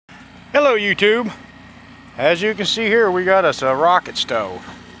Hello YouTube. As you can see here, we got us a rocket stove.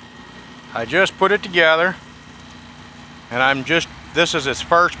 I just put it together and this is its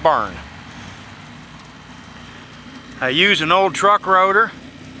first burn. I used an old truck rotor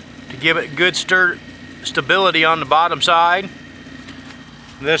to give it good stability on the bottom side.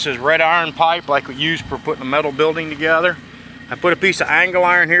 This is red iron pipe like we use for putting a metal building together. I put a piece of angle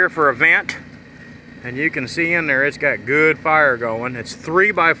iron here for a vent, and you can see in there it's got good fire going. It's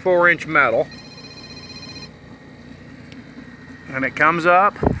 3 by 4 inch metal, and it comes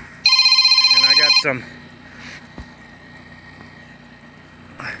up, and I got some,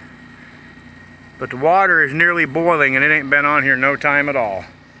 but the water is nearly boiling and it ain't been on here no time at all,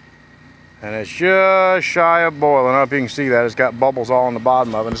 and it's just shy of boiling up. You can see that it's got bubbles all on the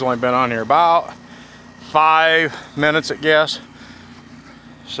bottom of it. It's only been on here about 5 minutes, I guess.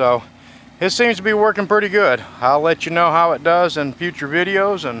 So it seems to be working pretty good. I'll let you know how it does in future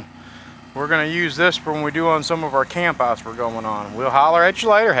videos, and we're going to use this for when we do on some of our campouts we're going on. We'll holler at you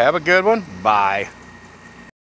later. Have a good one. Bye.